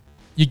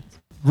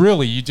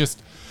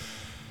just.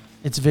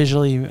 it's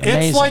visually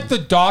amazing. It's like the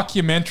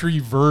documentary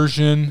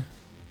version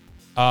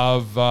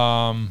of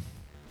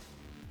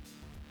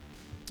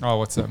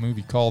what's that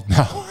movie called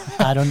now?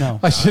 I don't know.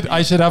 I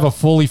should have a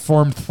fully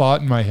formed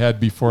thought in my head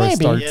before I Maybe.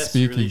 start Yes,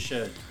 speaking. you really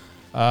should.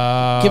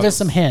 Give us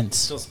some hints.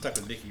 Still stuck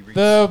with Mickey Reese.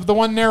 The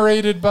one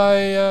narrated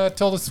by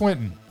Tilda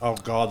Swinton. Oh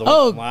God, the one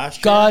Oh, from last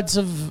year. Gods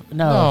of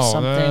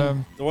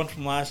something. The one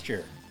from last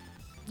year.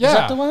 Yeah. Is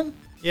that the one?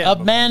 Yeah, A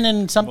Man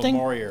and something.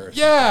 Memoria. Or something.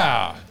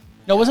 Yeah.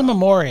 No, it wasn't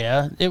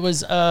Memoria. It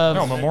was.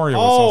 No, Memorial.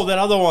 Oh, was that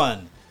other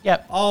one.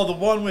 Yep. Oh, the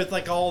one with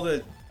like all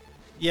the,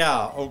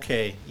 Yeah,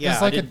 okay. Yeah,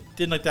 like I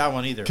didn't like that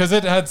one either. Because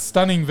it had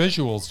stunning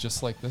visuals,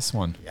 just like this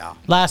one. Yeah.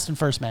 Last and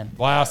First Man.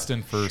 Last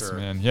and First Sure.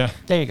 Man, yeah.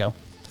 There you go.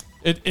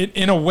 It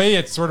in a way,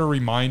 it sort of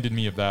reminded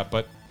me of that,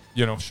 but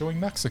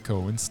showing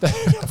Mexico instead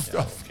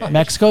of.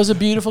 Mexico's a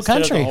beautiful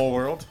Instead of country. the whole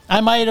world.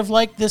 I might have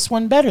liked this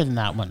one better than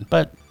that one,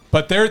 but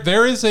But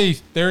there's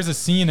a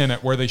scene in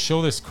it where they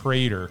show this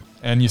crater,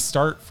 and you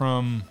start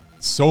from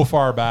so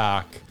far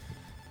back,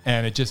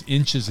 and it just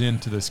inches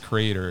into this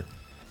crater,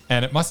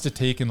 and it must have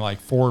taken like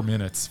 4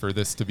 minutes for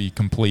this to be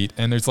complete.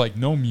 And there's like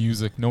no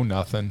music, no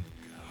nothing.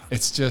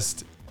 It's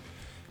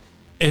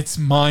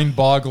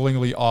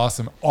mind-bogglingly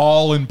awesome,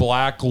 all in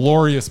black,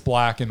 glorious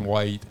black and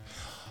white.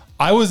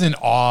 I was in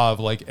awe of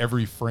like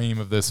every frame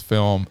of this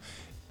film.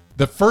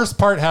 The first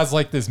part has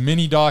like this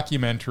mini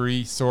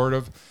documentary sort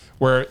of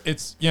where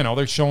it's,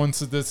 they're showing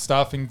this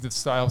stuff and the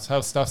styles,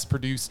 how stuff's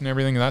produced and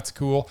everything. And that's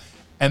cool.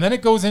 And then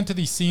it goes into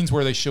these scenes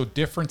where they show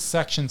different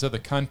sections of the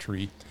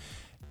country,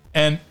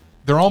 and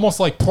they're almost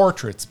like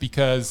portraits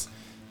because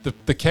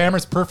the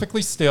camera's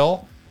perfectly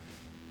still,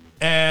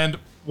 and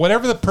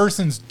whatever the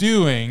person's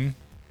doing,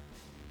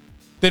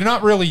 they're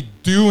not really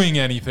doing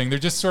anything. They're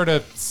just sort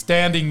of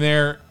standing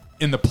there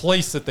in the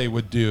place that they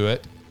would do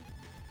it.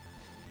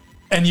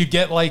 And you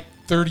get like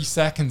 30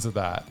 seconds of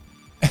that.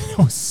 It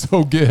was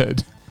so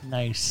good.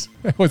 nice.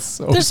 It was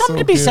so There's something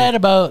to be said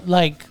about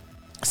like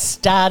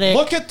static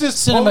Look at this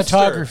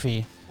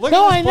cinematography. Look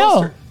No, at this I know.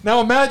 poster.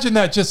 Now imagine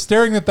that, just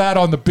staring at that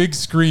on the big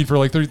screen for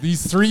like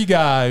these three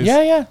guys.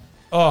 Yeah, yeah.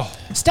 Oh,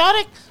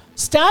 Static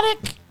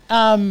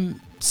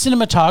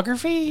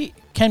cinematography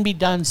can be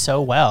done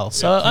so well.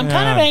 So I'm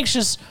kind of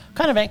anxious,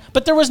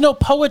 but there was no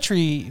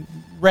poetry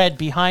read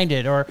behind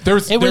it, or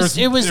There's just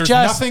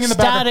nothing in the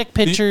static background.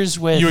 pictures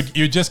with.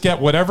 You just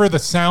get whatever the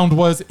sound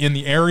was in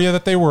the area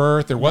that they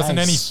were. There wasn't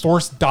any Nice.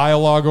 forced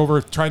dialogue over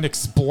trying to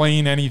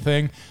explain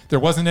anything. There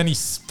wasn't any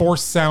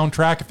forced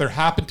soundtrack. If there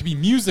happened to be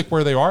music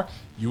where they are,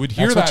 you would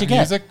hear That's what that you get.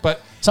 music.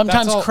 But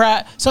Sometimes that's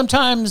all-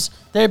 sometimes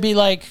there'd be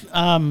like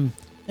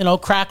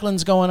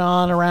cracklings going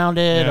on around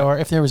it, Yeah. or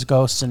if there was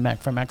ghosts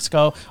from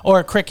Mexico,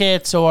 or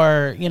crickets,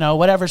 or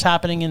whatever's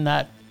happening in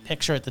that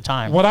picture at the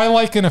time. What I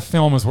like in a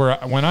film is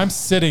when I'm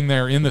sitting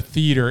there in the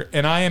theater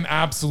and I am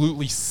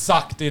absolutely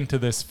sucked into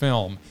this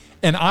film,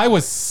 and I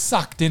was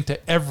sucked into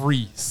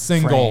every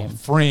single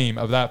frame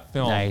of that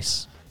film.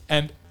 Nice.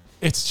 And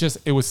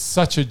it was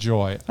such a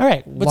joy. All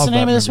right, what's Love the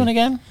name that of this movie. one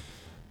again?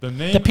 The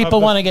name The people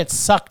of want to get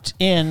sucked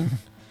in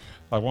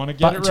I want to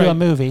get it to right. a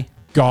movie.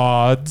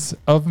 Gods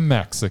of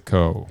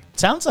Mexico.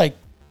 Sounds like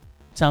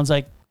it's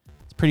a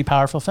pretty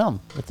powerful film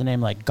with the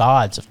name like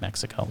Gods of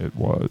Mexico. It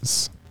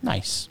was.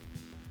 Nice.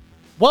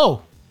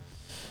 Whoa.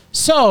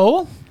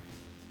 So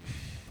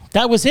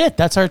that was it.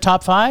 That's our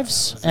top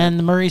fives, and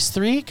the Murray's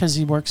 3 because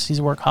he's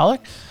a workaholic.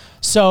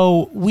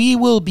 So we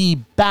will be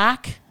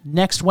back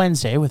next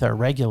Wednesday with our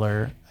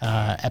regular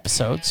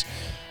episodes,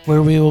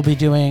 where we will be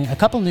doing a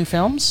couple new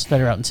films that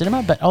are out in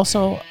cinema, but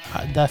also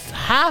the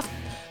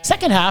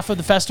second half of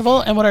the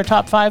festival and what our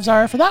top fives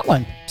are for that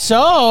one.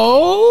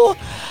 So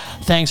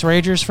thanks,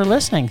 Ragers, for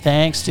listening.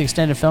 Thanks to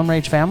Extended Film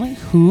Rage family,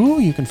 who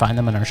you can find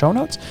them in our show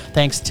notes.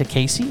 Thanks to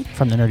Casey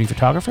from The Nerdy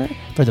Photographer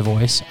for the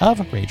voice of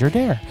Rager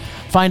Dare.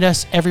 Find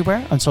us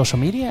everywhere on social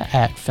media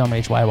at Film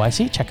Rage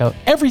YYC. Check out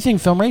everything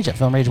Film Rage at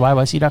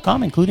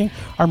filmrageyyc.com, including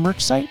our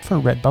merch site for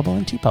Redbubble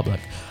and TeePublic.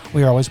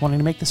 We are always wanting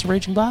to make this a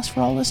raging blast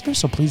for all listeners,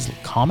 so please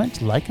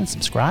comment, like, and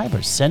subscribe,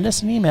 or send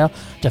us an email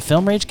to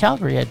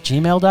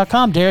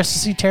filmragecalgary@gmail.com. Dare us to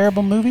see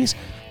terrible movies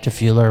to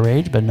fuel our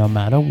rage, but no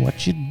matter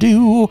what you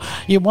do,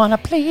 you want to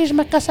please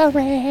make us a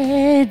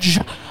rage.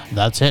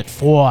 That's it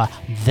for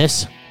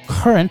this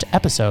current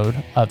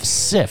episode of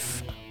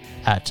SIF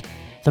at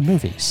the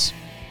Movies.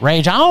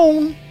 Rage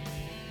on!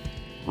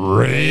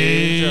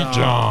 Rage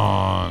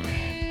on.